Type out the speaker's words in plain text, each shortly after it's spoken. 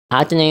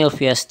Ateneo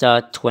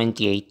Fiesta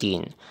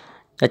 2018.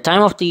 The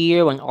time of the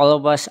year when all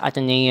of us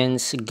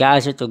Ateneans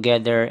gather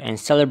together and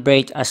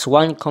celebrate as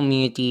one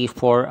community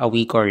for a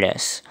week or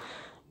less.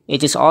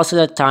 It is also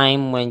the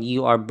time when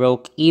you are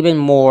broke even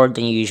more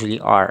than you usually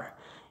are.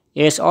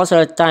 It is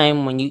also the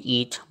time when you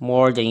eat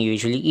more than you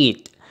usually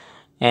eat.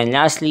 And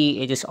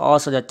lastly, it is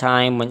also the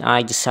time when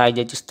I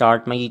decided to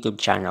start my YouTube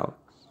channel.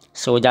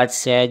 So with that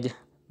said,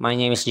 my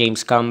name is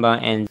James Kamba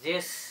and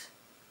this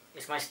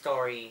is my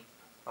story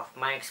of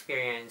my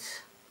experience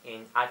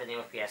in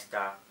Ateneo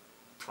Fiesta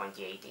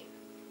 2018.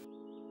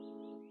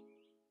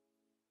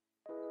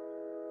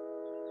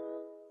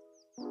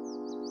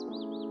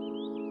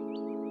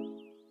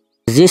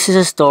 This is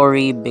a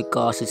story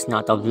because it's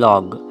not a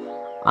vlog.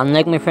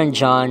 Unlike my friend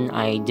John,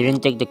 I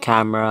didn't take the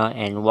camera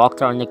and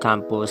walked around the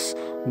campus,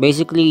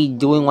 basically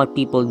doing what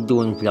people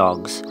do in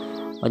vlogs.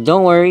 But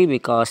don't worry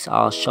because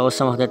I'll show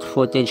some of that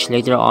footage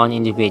later on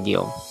in the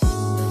video.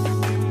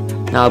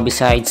 Now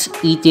besides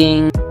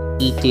eating,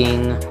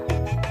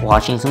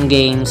 watching some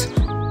games,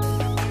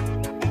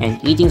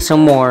 and eating some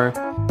more,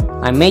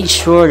 I made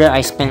sure that I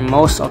spent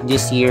most of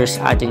this year's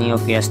Ateneo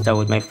Fiesta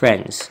with my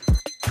friends.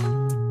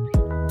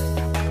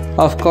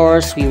 Of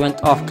course, we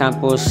went off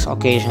campus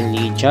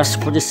occasionally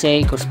just for the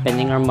sake of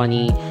spending our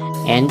money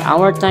and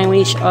our time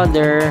with each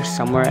other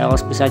somewhere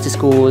else besides the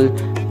school,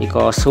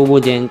 because who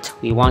wouldn't?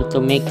 We want to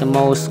make the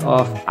most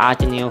of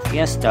Ateneo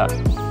Fiesta.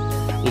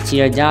 It's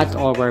either that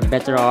or we're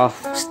better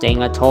off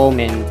staying at home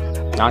and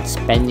not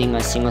spending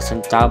a single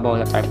centavo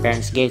that our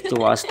parents gave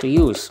to us to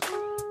use.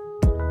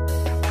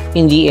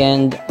 In the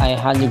end, I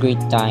had a great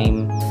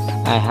time.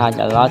 I had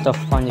a lot of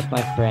fun with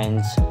my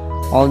friends.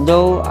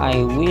 Although I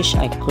wish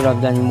I could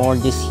have done more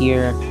this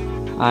year,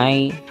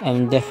 I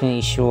am definitely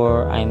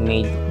sure I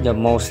made the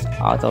most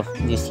out of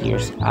this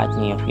year's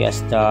Ateneo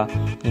Fiesta,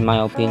 in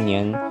my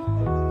opinion.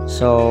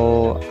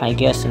 So I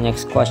guess the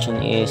next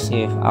question is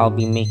if I'll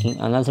be making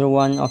another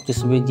one of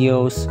these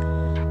videos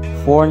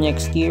for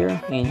next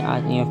year in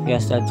Ateneo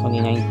Fiesta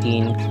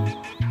 2019.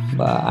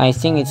 But I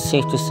think it's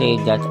safe to say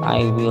that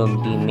I will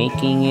be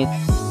making it,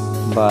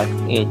 but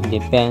it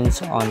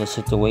depends on the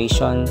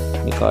situation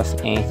because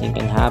anything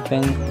can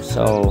happen.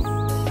 So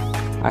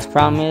as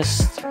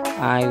promised,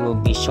 I will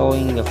be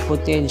showing the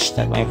footage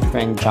that my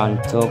friend John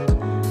took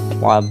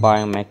while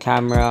borrowing my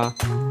camera.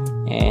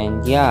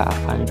 And yeah,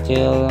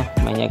 until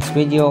my next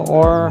video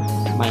or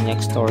my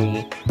next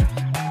story,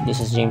 this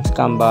is James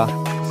Kamba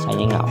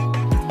signing out.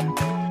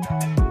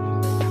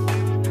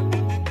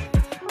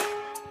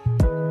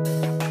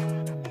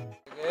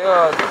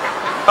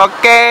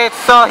 Okay,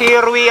 so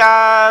here we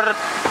are.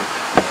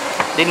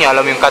 Hindi niyo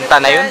alam yung kanta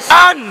na yun?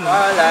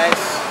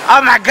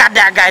 Oh my god,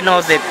 that guy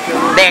knows it.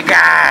 That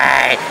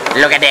guy.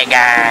 Look at that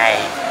guy.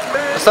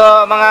 So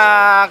mga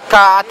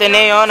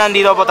ka-Ateneo,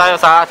 nandito po tayo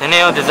sa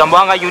Ateneo de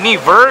Zamboanga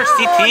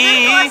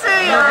University.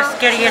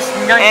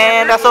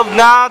 And as of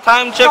now,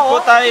 time check po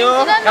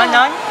tayo.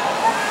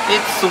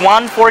 It's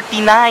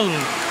 1:49.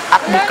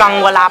 At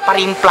mukhang wala pa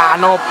rin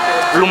plano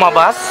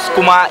lumabas,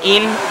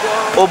 kumain,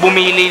 o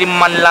bumili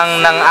man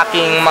lang ng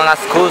aking mga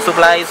school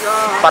supplies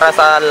para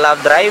sa lab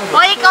drive.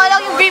 O ikaw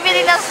lang yung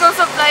bibili ng school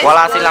supplies.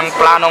 Wala silang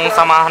planong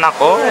samahan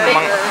ako.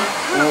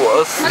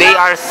 They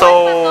are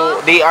so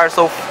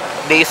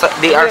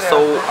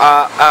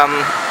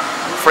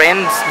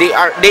friends.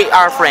 They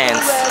are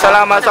friends.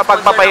 Salamat sa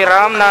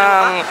pagpapairam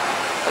ng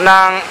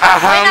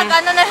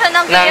nag-ano na siya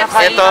ng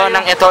KFC.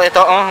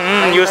 ito.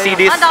 You see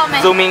this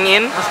zooming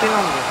in?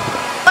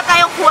 Pa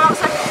tayong kurang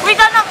sa... Wait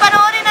lang,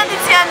 panoorin natin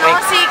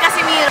si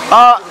Casimiro.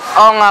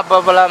 Oo nga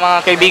pa pala mga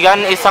kaibigan,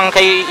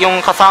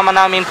 yung kasama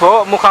namin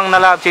po, mukhang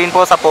na-love chain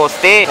po sa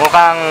poste.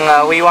 Mukhang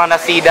we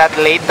wanna see that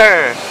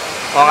later.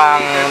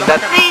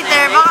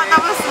 Later, baka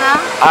tapos na?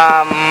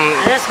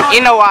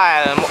 In a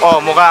while.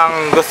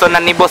 Mukhang gusto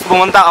na ni boss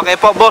pumunta. Okay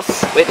po,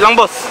 boss. Wait lang,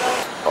 boss.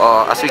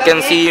 As we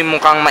can see,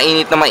 mukhang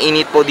mainit na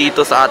mainit po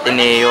dito sa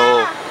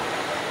Ateneo.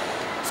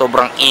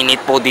 Sobrang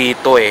init po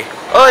dito eh.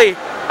 Oy!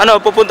 Ano,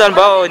 pupuntahan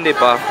ba o hindi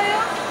pa?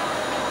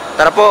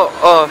 Tara po.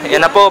 Yan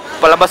na po.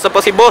 Palabas na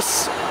po si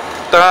boss.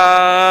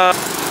 Tara.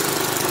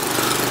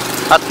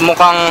 At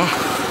mukhang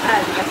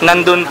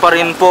nandun pa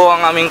rin po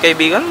ang aming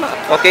kaibigan.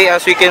 Okay,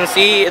 as we can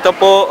see, ito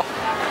po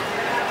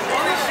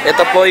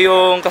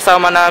yung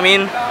kasama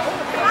namin.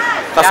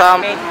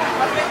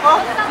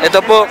 Ito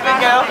po,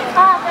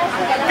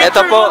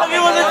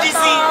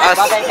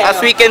 as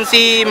we can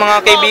see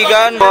mga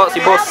kaibigan, si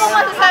boss. Ano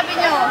masasabi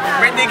nyo?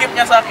 Birthday gift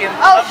niya sa akin.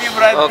 Love you,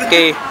 Brad.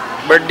 Okay,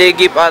 birthday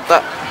gift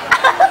ata.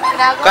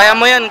 Kaya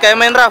mo yan,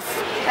 Raf.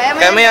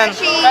 Kaya mo yan.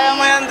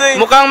 Doy.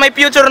 Mukhang may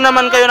future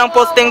naman kayo ng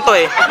posting to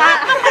eh.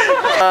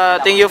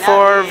 Thank you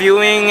for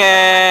viewing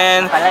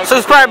and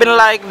subscribe and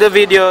like the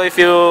video if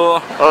you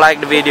like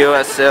the video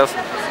itself.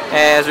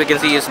 As we can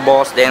see, his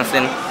boss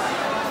dancing.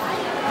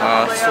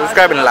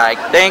 Subscribe and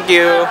like. Thank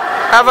you.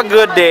 Have a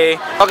good day.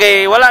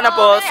 Okay, wala na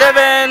po.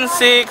 7,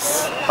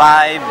 6,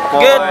 5,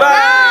 4.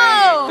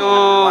 Goodbye.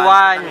 2,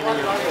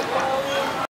 1.